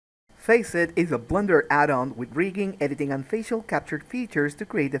FaceIT is a Blender add-on with rigging, editing, and facial capture features to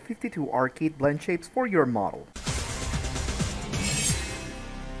create the 52 arcade blend shapes for your model.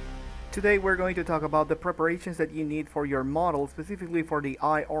 Today we're going to talk about the preparations that you need for your model, specifically for the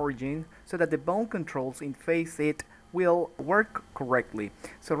eye origin, so that the bone controls in FaceIT will work correctly.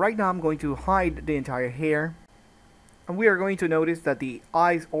 So right now I'm going to hide the entire hair, and we are going to notice that the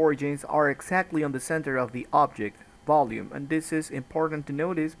eye's origins are exactly on the center of the object volume, and this is important to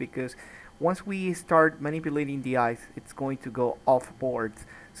notice because once we start manipulating the eyes, it's going to go off boards.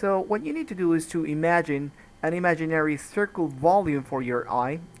 So what you need to do is to imagine an imaginary circle volume for your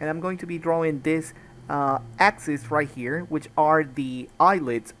eye, and I'm going to be drawing this axis right here, which are the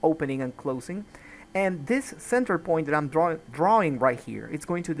eyelids opening and closing, and this center point that I'm drawing right here, it's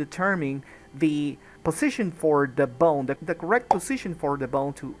going to determine the position for the bone, the correct position for the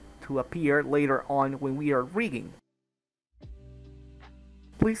bone to appear later on when we are rigging.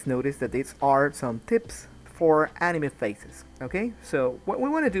 Please notice that these are some tips for anime faces. Okay, so what we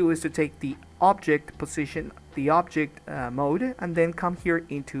want to do is to take the object position, the object mode, and then come here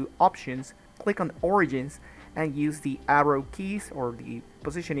into options, click on origins, and use the arrow keys or the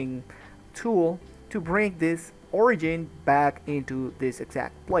positioning tool to bring this origin back into this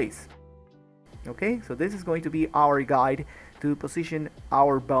exact place. Okay, so this is going to be our guide to position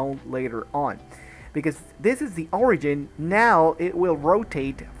our bone later on. Because this is the origin, now it will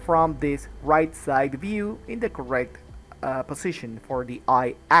rotate from this right side view in the correct position for the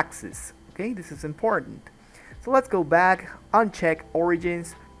eye axis. Okay, this is important. So let's go back, uncheck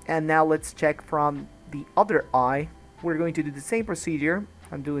origins, and now let's check from the other eye. We're going to do the same procedure.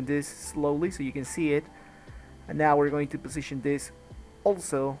 I'm doing this slowly so you can see it. And now we're going to position this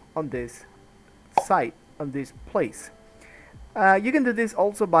also on this side, on this place. You can do this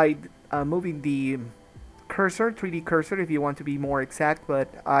also by moving the cursor, 3D cursor, if you want to be more exact, but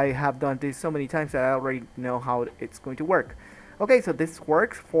I have done this so many times that I already know how it's going to work. Okay, so this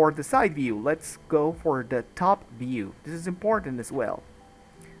works for the side view. Let's go for the top view. This is important as well.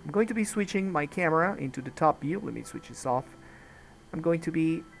 I'm going to be switching my camera into the top view. Let me switch this off. I'm going to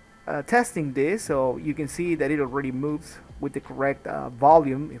be testing this so you can see that it already moves with the correct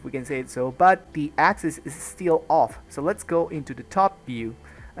volume, if we can say it so, but the axis is still off. So let's go into the top view,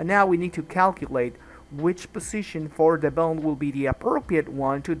 and now we need to calculate which position for the bone will be the appropriate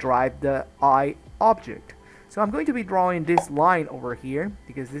one to drive the eye object. So I'm going to be drawing this line over here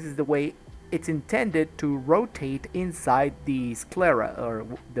because this is the way it's intended to rotate inside the sclera, or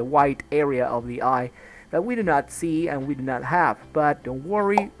the white area of the eye that we do not see and we do not have. But don't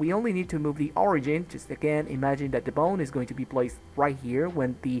worry, we only need to move the origin. Just again, imagine that the bone is going to be placed right here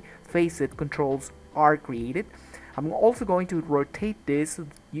when the FaceIT controls are created. I'm also going to rotate this so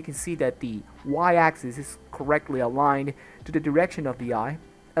you can see that the y-axis is correctly aligned to the direction of the eye.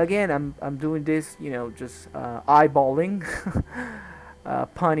 Again, I'm doing this, you know, just eyeballing,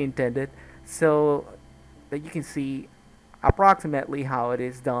 pun intended, so that you can see approximately how it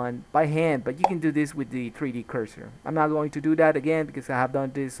is done by hand, but you can do this with the 3D cursor. I'm not going to do that again because I have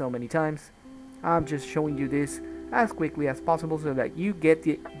done this so many times. I'm just showing you this as quickly as possible so that you get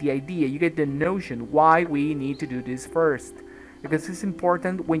the idea, you get the notion why we need to do this first. Because it's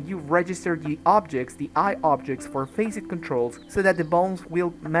important when you register the objects, the eye objects for FaceIT controls, so that the bones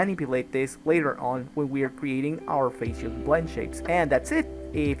will manipulate this later on when we are creating our facial blend shapes. And that's it.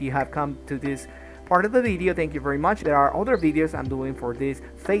 If you have come to this part of the video, thank you very much. There are other videos I'm doing for this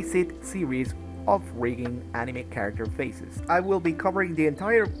FaceIT series of rigging anime character faces. I will be covering the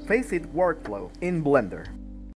entire FaceIT workflow in Blender.